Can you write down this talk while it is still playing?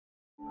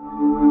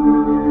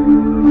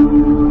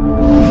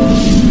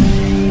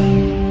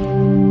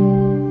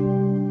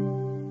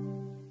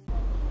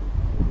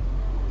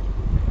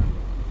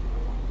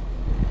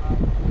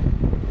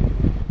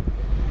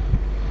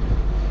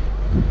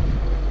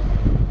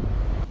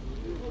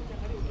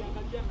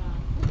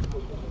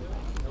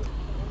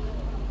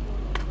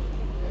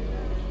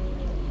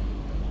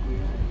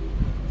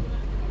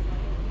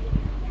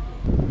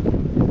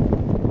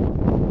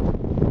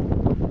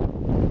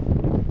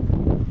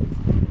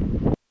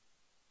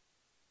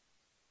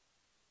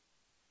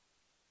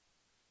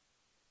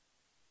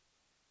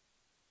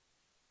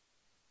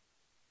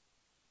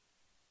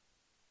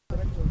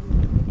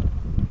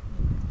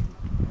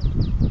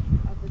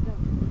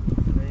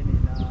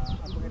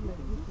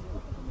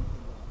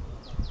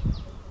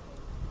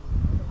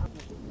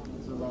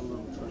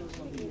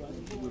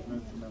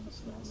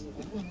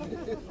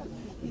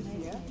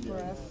Easier for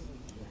us.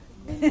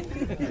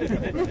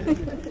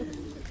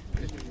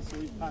 So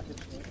we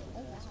packaged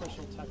a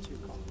special tattoo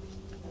card,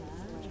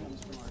 which comes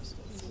from our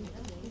space.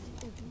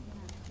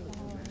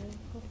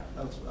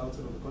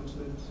 Outside of the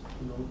continent,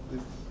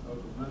 this out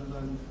of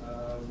London,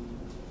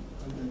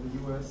 and in the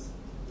US.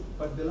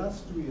 But the last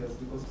 2 years,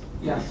 because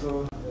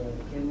so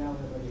Kenya,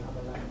 where you have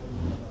a land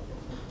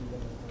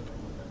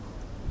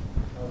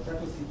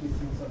Tattoo City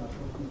sits on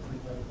approximately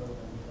 3,000.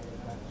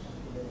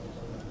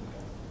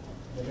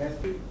 The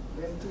rest, the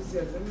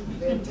enthusiasm,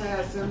 the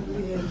entire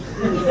assembly. I'm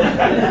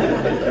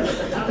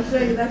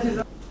sure that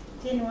is.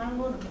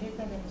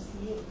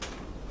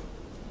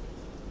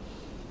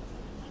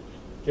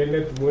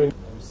 Kenneth Mwen.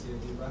 MC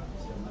Diba,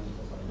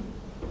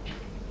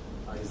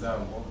 Aiza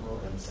Mboko,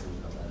 MC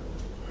Kabayo.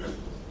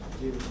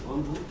 James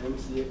Kiambu,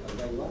 MCA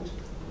Kagaiwat.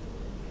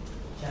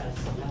 Charles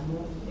Kiambu.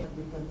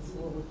 We can see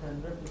what we can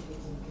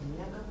replicate in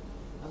Kirinyaga.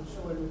 I'm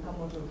sure when we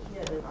come out of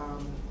here,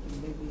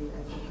 maybe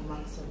I think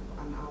max of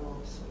an hour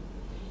or so.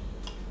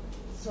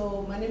 So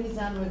my name is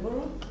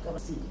Waiguru.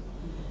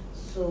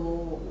 So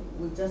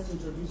we'll just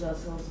introduce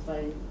ourselves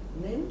by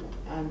name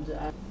and.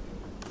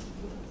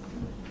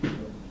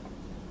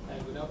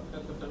 Good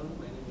afternoon.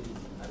 My name is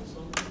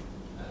Harrison.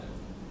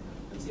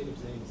 I'm here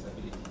representing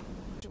disability.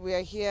 We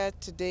are here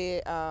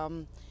today,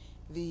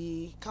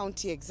 the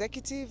county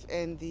executive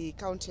and the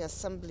county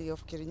assembly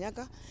of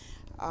Kirinyaga,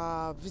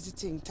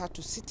 visiting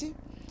Tattoo City.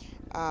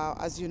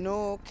 As you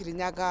know,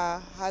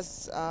 Kirinyaga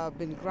has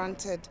been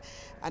granted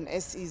an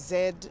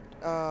SEZ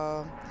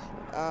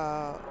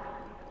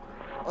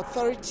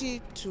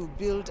authority to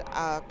build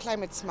a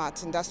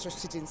climate-smart industrial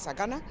city in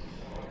Sagana.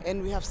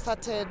 And we have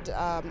started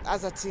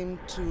as a team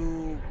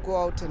to go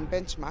out and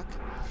benchmark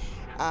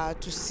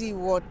to see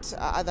what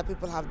other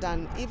people have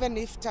done. Even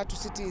if Tattoo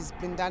City has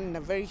been done in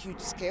a very huge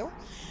scale,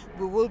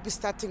 we will be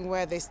starting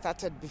where they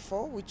started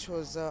before, which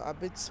was a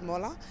bit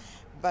smaller.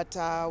 But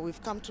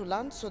we've come to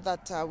learn so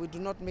that we do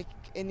not make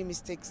any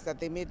mistakes that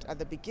they made at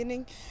the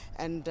beginning,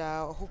 and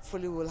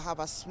hopefully we'll have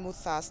a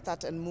smoother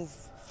start and move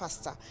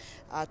faster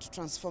to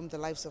transform the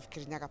lives of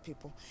Kirinyaga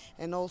people,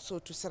 and also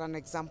to set an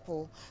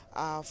example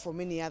for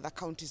many other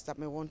counties that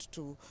may want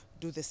to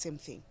do the same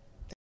thing.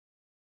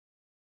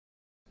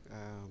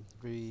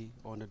 Very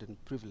honored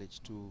and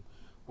privileged to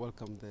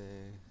welcome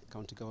the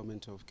county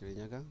government of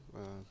Kirinyaga,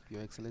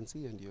 Your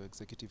Excellency and your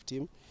executive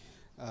team,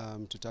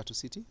 to Tattoo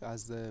City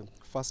as the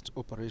first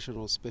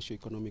operational special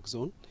economic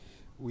zone.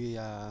 We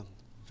are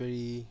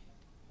very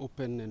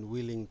open and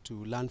willing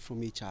to learn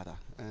from each other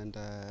and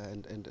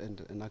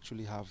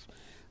actually have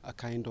a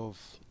kind of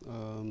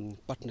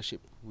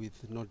partnership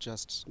with not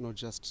just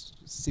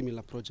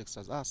similar projects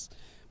as us,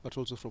 but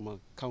also from a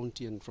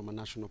county and from a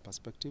national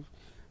perspective,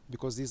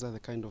 because these are the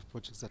kind of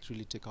projects that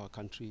really take our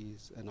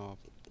countries and our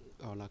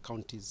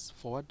counties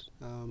forward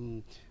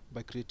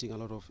by creating a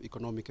lot of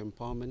economic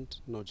empowerment,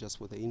 not just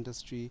for the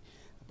industry,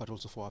 but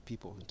also for our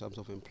people in terms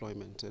of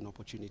employment and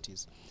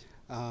opportunities.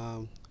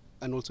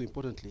 And also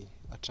importantly,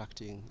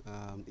 attracting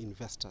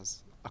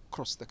investors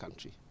across the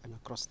country and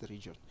across the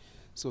region.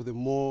 So the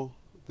more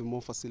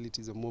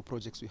facilities, the more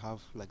projects we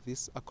have like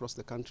this across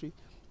the country,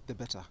 the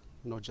better,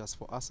 not just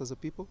for us as a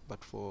people,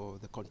 but for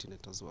the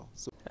continent as well.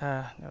 So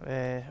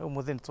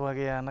Umuthi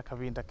nitwagia na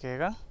kavinda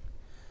kega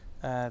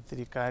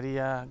thirikari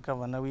ya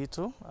gavana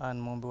witu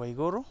Mumbi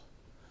Waiguru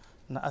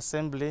na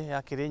assembly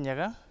ya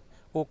Kirinyaga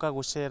guka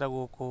gucera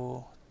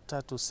guku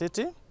Tattoo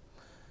City.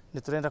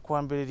 Niturenda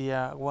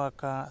kwambiriria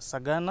gwaka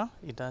Sagana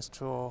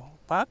Industrial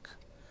Park,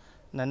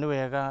 na ni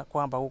wega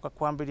kwamba guka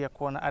kwambiria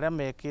kuona aria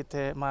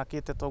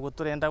makite toguo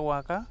turenda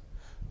gwaka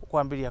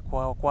kwambiria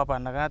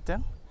kwabanaga atia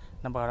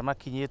na bara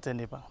makinyite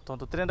niba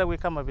tondu turenda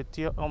gwika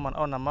mabitio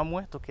ona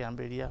mamwe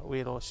tukiambiria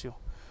wira ucio.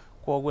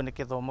 Koguo ni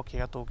kithomo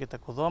kiega tukite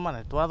kuthoma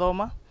na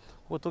twathoma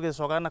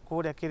gutugicogana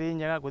kuria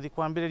Kirinyaga guthi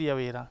kwambiriria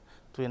wira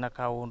twina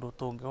kaundu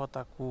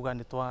tungihota kuga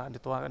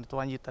ni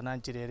twanyitana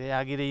njira iria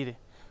yagiriire.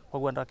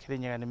 Koguo andu a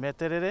Kirinyaga ni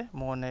meterere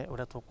mone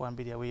uria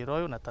tukwambiria wira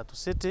uyu na Tattoo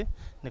City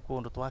ni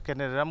kundu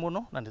twakenerera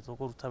muno na ni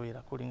tukuruta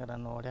wira kuringana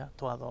na uria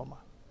twathoma.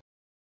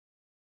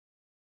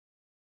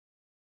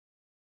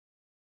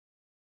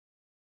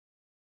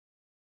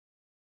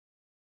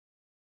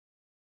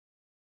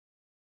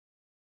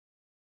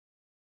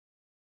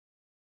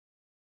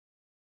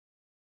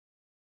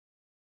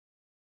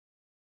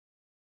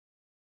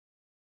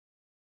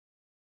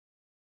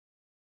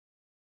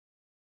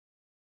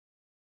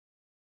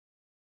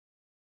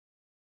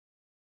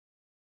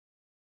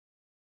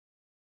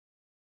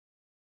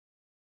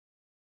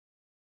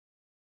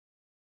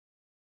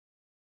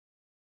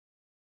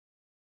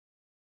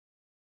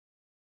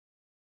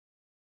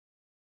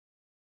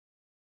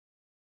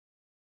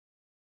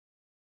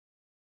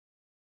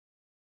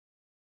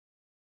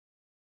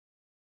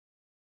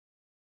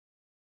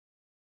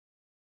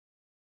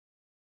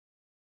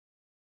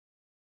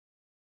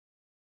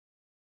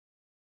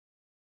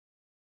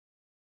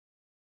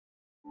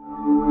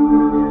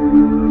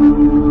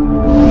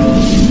 Waiguru.